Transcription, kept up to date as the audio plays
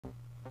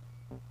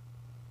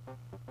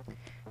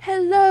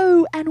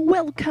Hello and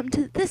welcome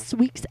to this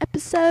week's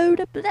episode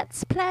of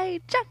Let's Play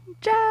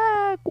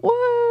Junkjack.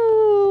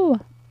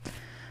 Woo!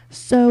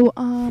 So,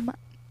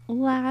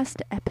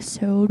 last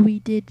episode we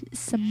did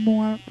some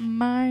more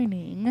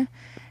mining,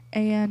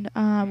 and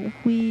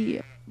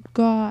we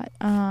got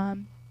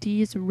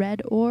these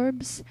red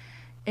orbs,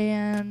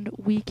 and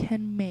we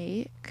can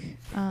make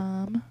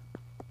go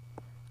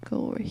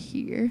over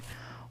here.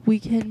 We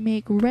can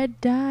make red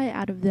dye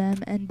out of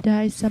them and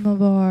dye some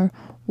of our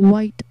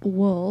white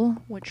wool,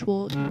 which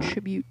will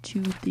contribute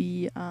to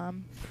the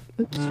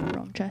oops,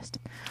 wrong chest.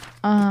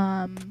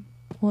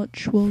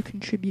 Which will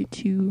contribute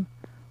to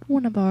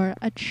one of our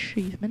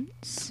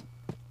achievements.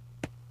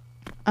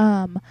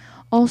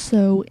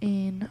 Also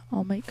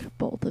I'll make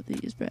both of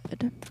these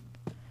red.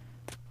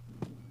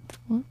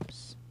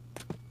 Whoops.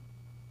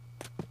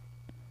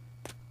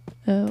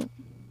 Oh,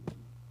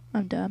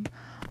 I'm dumb.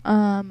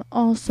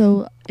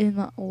 Also in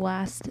the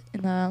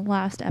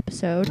last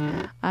episode,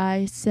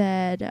 I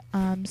said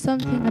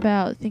something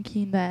about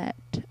thinking that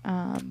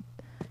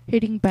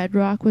hitting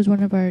bedrock was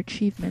one of our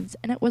achievements,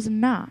 and it was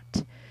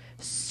not.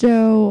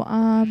 So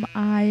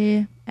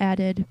I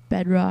added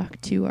bedrock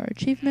to our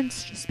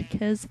achievements just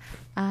because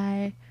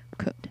I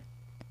could.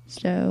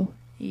 So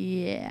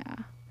yeah.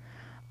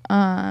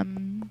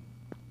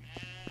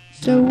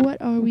 So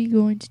what are we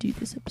going to do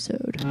this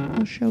episode?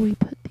 How shall we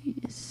put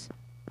these?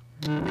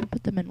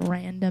 Put them in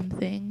random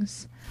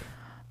things.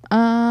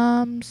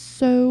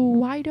 So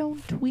why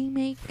don't we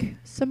make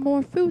some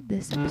more food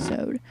this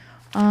episode?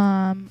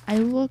 I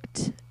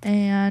looked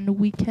and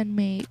we can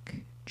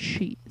make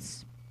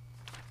cheese.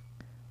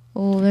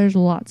 Oh, there's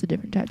lots of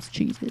different types of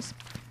cheeses.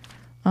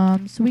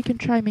 So we can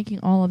try making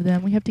all of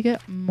them. We have to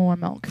get more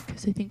milk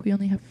because I think we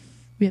have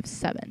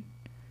 7.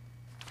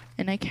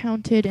 And I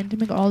counted, and to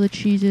make all the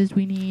cheeses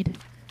we need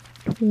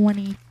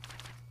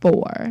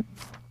 24.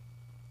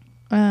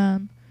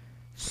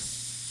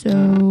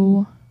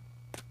 So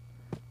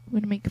I'm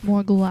gonna make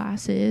more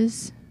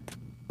glasses.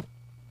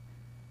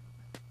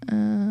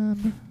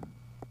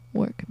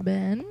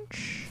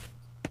 Workbench.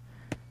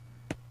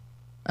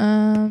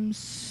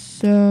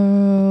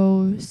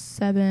 So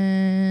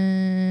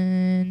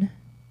 7.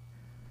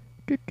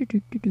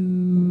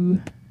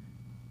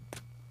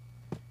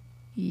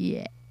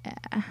 Yeah.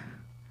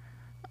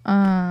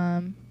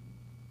 And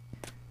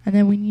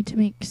then we need to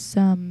make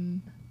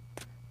some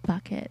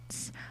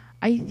buckets.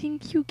 I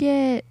think you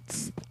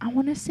get, I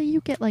want to say you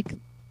get like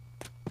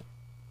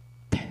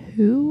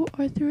 2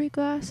 or 3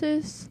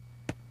 glasses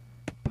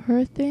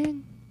per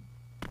thing.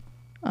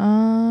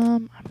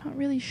 I'm not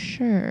really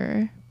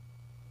sure.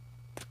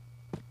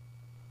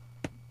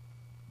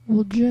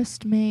 We'll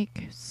just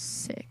make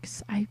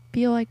 6. I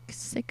feel like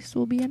 6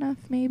 will be enough,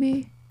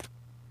 maybe.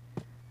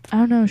 I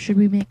don't know, should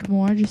we make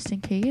more just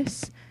in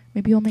case?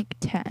 Maybe I'll make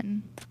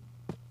 10.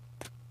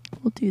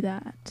 We'll do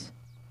that.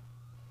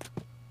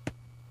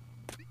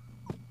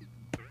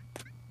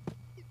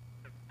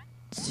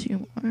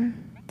 Two more.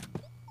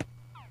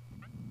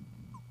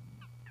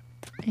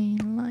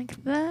 And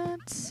like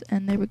that.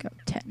 And there we go,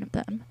 10 of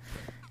them.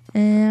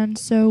 And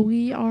so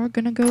we are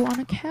gonna go on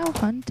a cow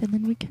hunt, and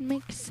then we can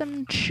make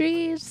some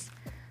cheese.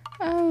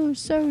 Oh,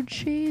 so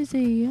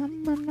cheesy.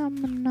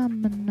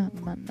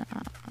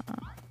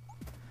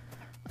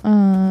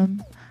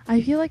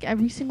 I feel like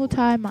every single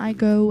time I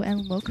go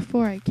and look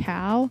for a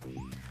cow,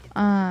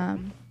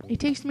 it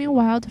takes me a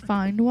while to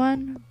find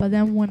one, but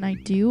then when I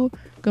do,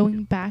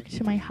 going back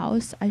to my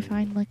house, I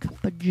find like a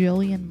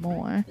bajillion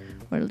more,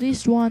 or at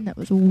least one that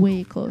was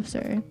way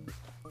closer.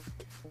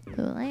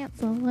 So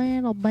that's a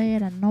little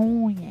bit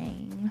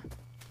annoying.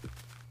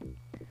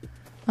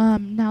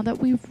 Now that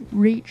we've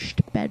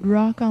reached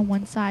bedrock on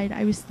one side,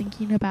 I was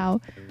thinking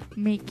about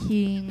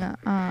making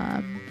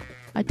a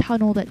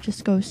tunnel that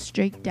just goes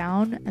straight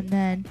down, and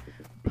then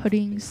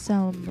putting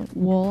some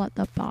wool at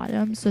the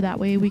bottom, so that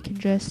way we can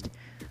just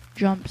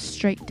jump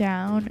straight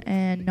down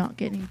and not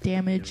get any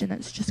damage, and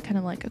that's just kind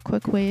of like a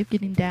quick way of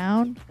getting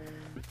down.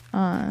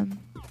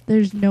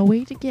 There's no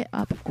way to get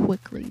up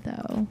quickly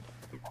though,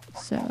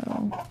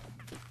 so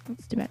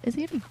that's too bad. Is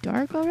it getting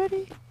dark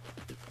already?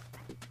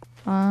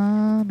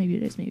 Maybe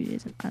it is, maybe it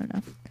isn't, I don't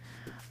know.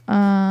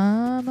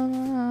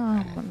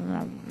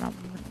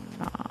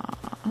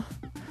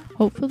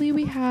 Hopefully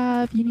we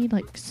have, you need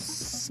like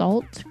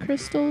salt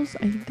crystals,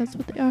 I think that's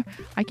what they are.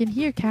 I can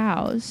hear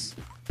cows,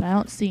 but I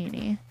don't see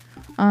any.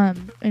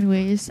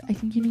 Anyways, I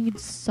think you need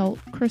salt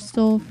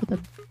crystal for the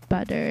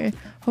butter.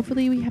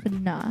 Hopefully we have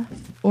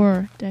enough.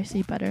 Or did I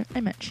say butter? I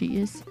meant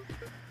cheese.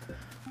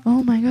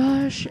 Oh my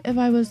gosh, if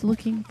I was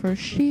looking for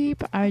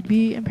sheep, I'd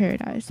be in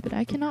paradise, but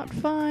I cannot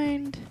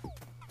find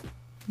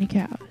any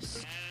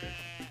cows.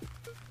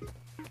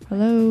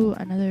 Hello,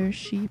 another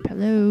sheep.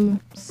 Hello,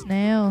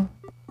 snail.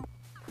 Oh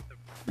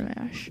my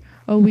gosh.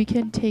 Oh, we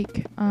can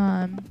take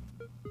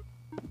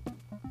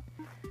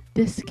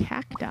this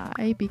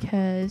cacti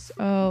because,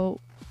 oh,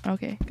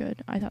 okay,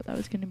 good. I thought that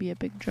was going to be a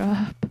big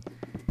drop.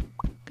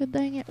 Good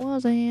thing it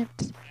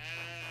wasn't.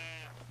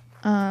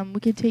 We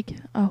could take,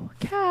 oh,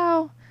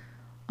 cow.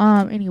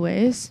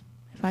 Anyways,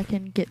 if if I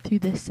can get through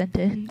this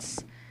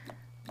sentence.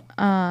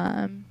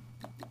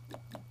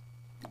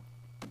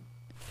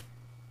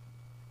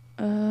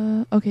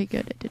 Okay,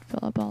 good. I did fill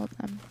up all of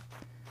them.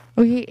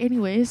 Okay,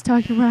 anyways,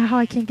 talking about how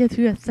I can't get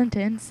through a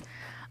sentence.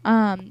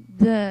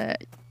 The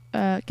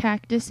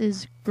cactus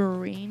is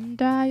green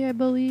dye, I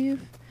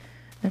believe.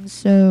 And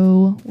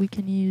so we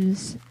can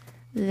use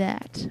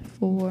that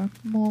for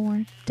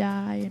more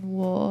dye and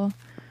wool.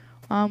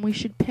 We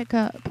should pick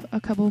up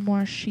a couple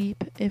more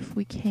sheep if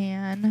we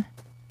can.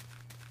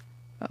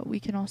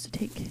 We can also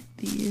take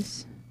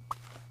these.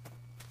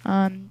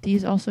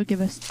 These also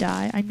give us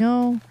dye. I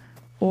know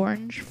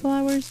orange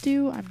flowers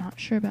do. I'm not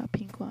sure about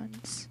pink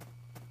ones.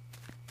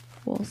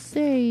 We'll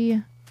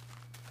see.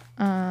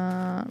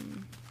 But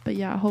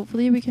yeah,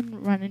 hopefully we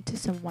can run into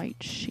some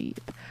white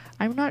sheep.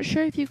 I'm not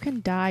sure if you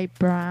can dye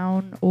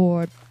brown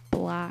or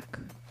black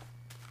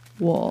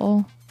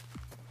wool.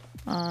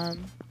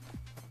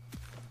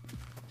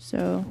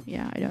 So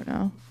yeah, I don't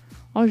know.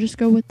 I'll just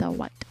go with the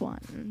white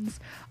ones.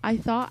 I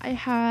thought I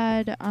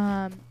had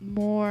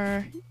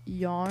more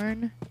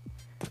yarn,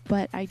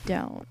 but I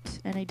don't.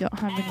 And I don't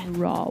have any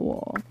raw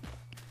wool.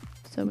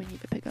 So we need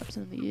to pick up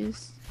some of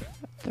these.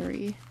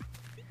 3.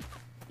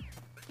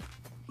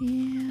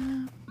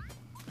 Yeah.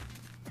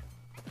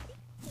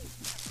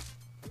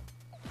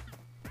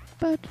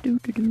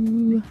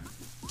 Ba-do-do-do.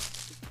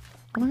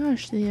 Oh my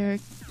gosh, they're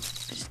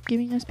just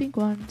giving us pink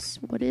ones.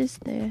 What is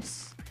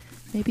this?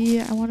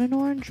 Maybe I want an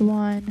orange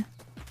one.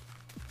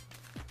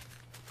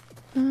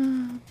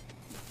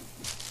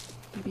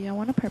 Maybe I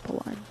want a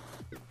purple one.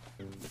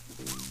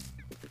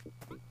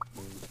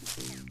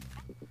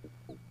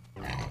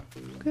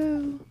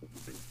 Go.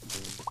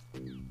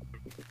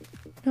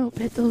 Nope,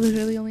 it's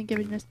literally only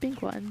giving us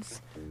pink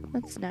ones.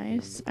 That's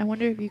nice. I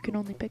wonder if you can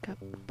only pick up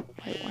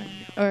white ones,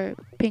 or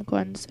pink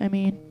ones, I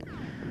mean.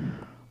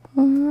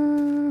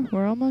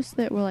 We're almost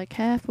there. We're like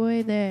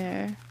halfway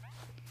there.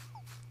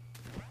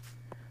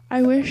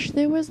 I wish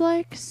there was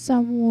like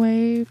some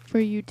way for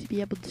you to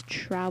be able to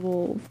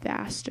travel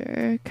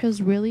faster.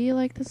 Cause really,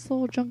 like this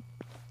little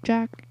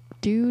junkjack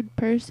dude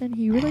person,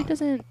 he really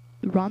doesn't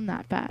run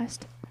that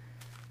fast.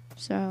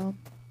 So,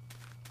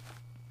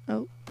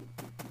 oh,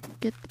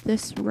 get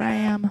this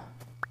ram.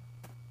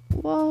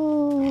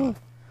 Whoa!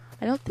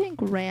 I don't think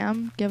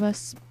ram give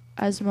us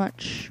as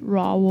much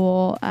raw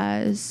wool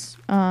as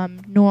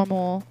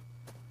normal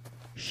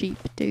sheep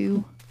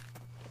do.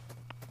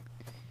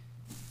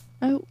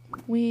 Oh,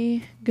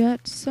 we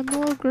got some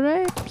more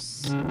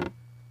grapes.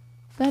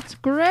 That's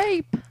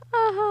grape.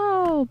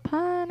 Oh,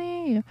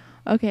 Pani.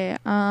 Okay,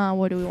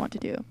 what do we want to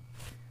do?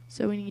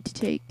 So we need to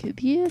take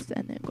this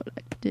and then go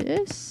like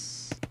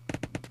this.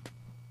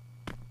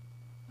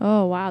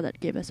 Oh wow, that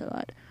gave us a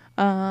lot.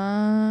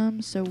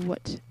 So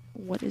what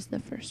is the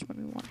first one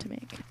we want to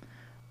make?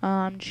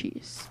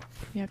 Cheese.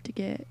 We have to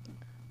get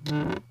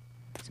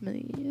some of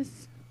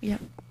these. We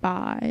have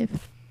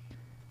 5.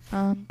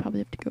 Probably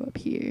have to go up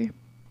here.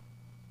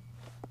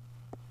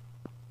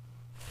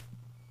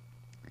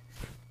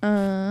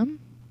 So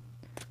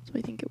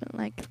I think it went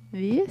like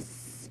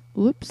this.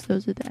 Whoops,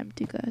 those are the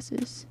empty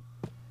glasses.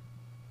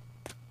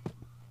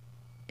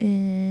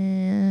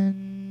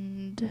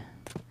 And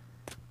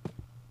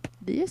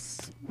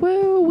this.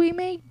 Whoa, we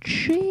made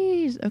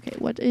cheese. Okay,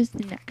 what is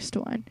the next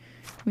one?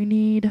 We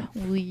need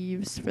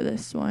leaves for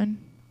this one.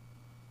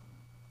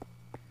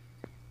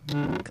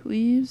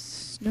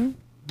 Leaves? No.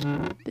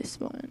 This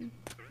one.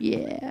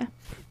 Yeah.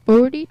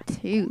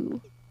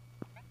 42.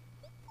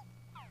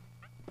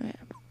 Okay.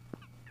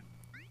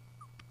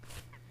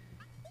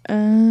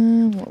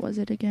 What was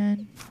it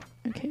again?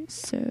 Okay,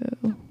 so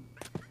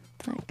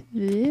like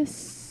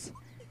this,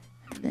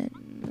 and then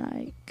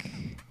like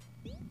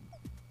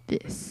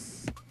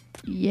this.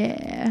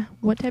 Yeah.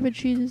 What type of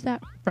cheese is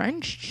that?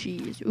 French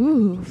cheese.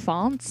 Ooh,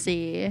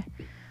 fancy.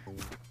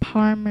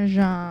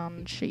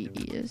 Parmesan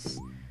cheese.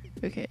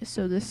 Okay,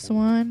 so this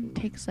one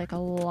takes like a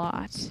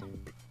lot.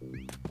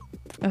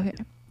 Okay.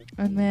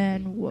 And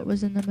then what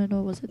was in the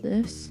middle? Was it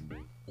this?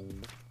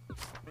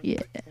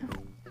 Yeah.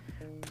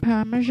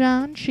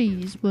 Parmesan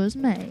cheese was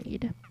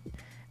made.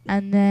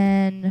 And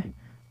then,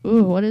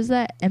 ooh, what is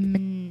that?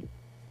 Emmental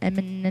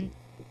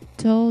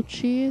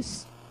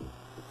cheese?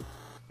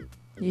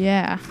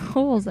 Yeah,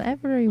 holes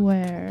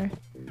everywhere.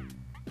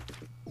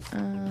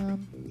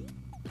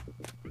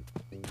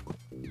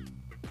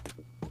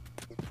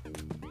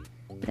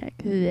 Like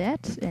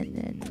that, and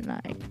then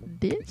like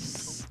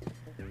this.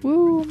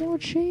 Woo, more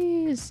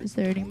cheese. Is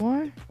there any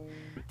more?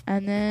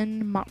 And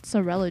then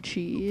mozzarella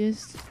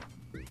cheese.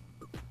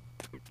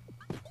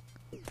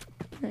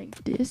 Like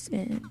this,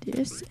 and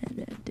this, and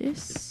then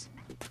this.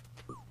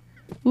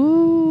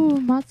 Ooh,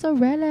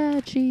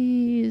 mozzarella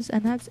cheese.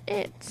 And that's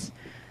it.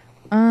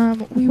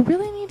 We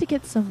really need to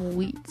get some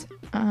wheat.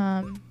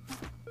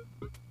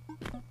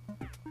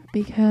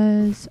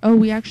 Because, oh,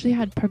 we actually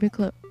had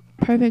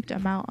perfect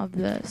amount of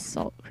the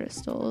salt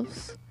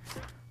crystals,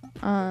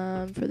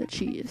 for the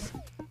cheese.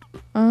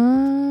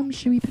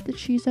 Should we put the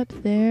cheese up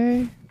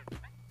there?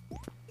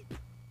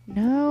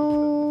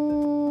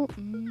 No.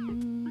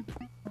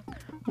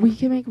 we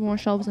can make more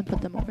shelves and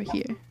put them over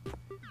here.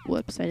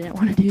 Whoops, I didn't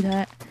want to do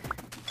that.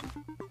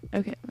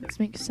 Okay, let's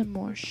make some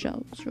more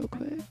shelves real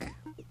quick.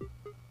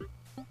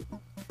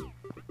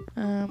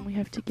 We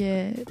have to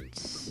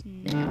get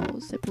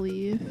nails, I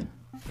believe.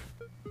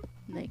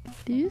 Like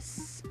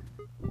this.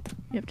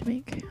 We have to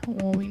make,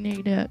 well, we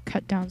need to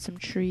cut down some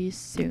trees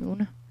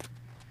soon.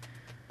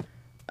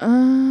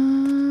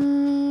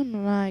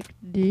 Like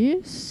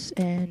this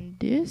and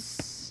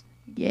this.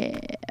 Yeah.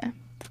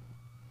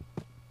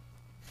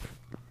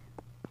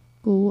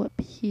 Go up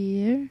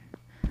here.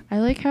 I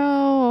like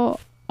how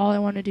all I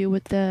want to do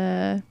with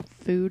the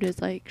food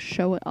is like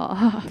show it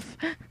off.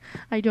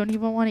 I don't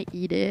even want to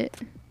eat it.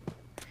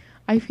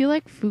 I feel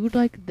like food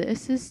like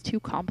this is too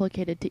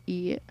complicated to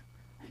eat.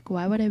 Like,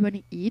 why would I want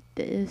to eat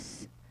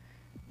this?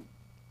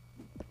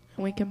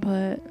 And we can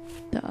put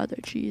the other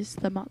cheese,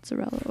 the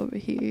mozzarella, over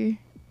here.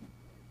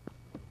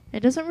 It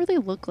doesn't really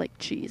look like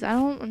cheese.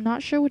 I'm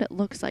not sure what it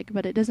looks like,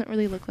 but it doesn't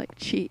really look like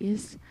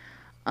cheese.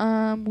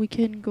 We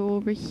can go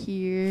over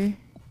here.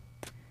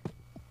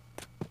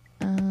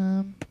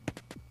 Turn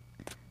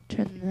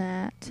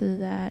that to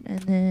that,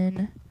 and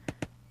then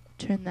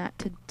turn that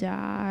to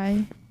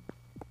dye.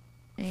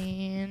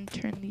 And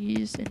turn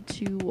these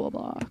into wall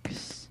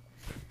blocks.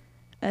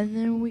 And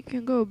then we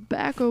can go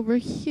back over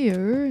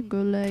here and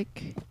go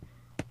like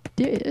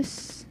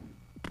this.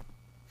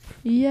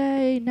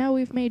 Yay, now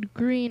we've made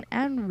green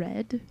and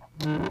red.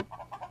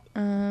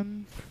 I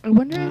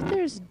wonder if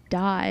there's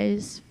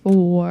dyes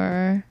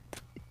for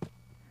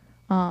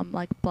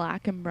like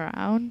black and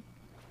brown,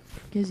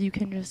 because you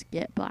can just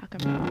get black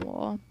and brown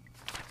wool.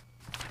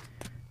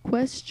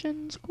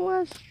 Questions.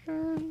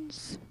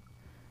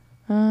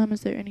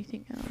 Is there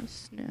anything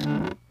else?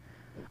 No.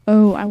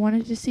 Oh, I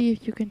wanted to see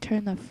if you can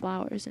turn the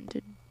flowers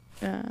into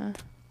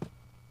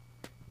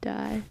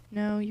dye.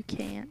 No, you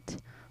can't.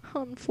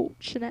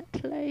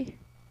 Unfortunately.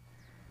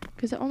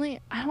 Because I don't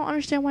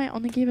understand why it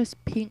only gave us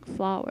pink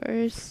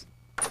flowers.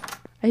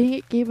 I think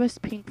it gave us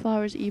pink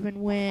flowers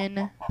even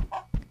when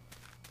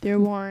there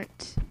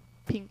weren't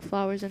pink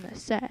flowers in the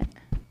set.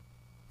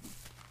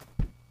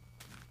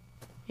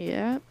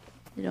 Yep.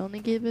 It only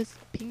gave us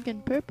pink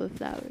and purple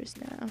flowers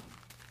now.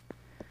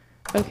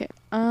 Okay,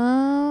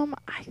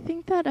 I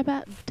think that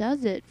about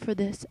does it for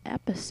this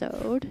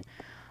episode.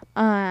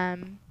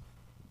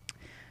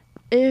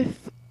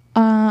 If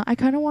I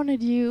kind of want to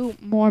do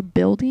more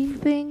building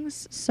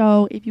things,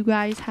 so if you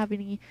guys have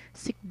any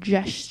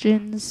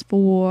suggestions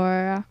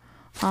for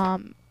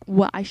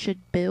what I should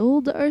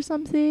build or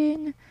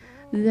something,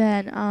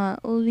 then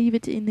leave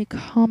it in the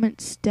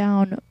comments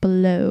down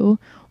below.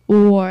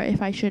 Or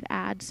if I should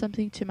add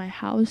something to my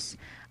house.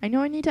 I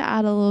know I need to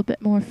add a little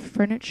bit more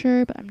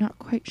furniture, but I'm not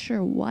quite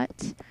sure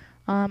what.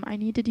 I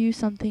need to do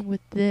something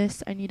with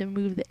this. I need to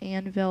move the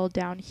anvil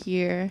down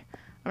here.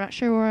 I'm not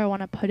sure where I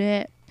want to put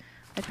it.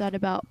 I thought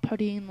about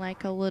putting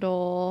like a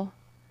little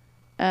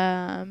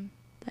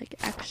like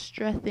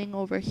extra thing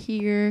over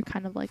here,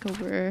 kind of like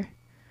over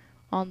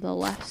on the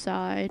left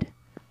side.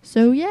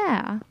 So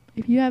yeah,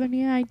 if you have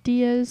any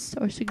ideas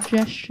or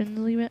suggestions,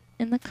 leave it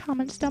in the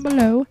comments down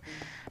below.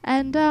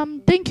 And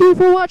thank you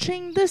for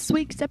watching this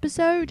week's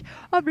episode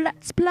of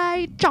Let's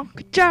Play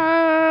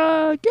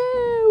Junkjack.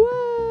 Yeah,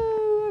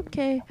 whoa.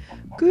 Okay,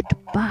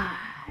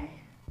 goodbye.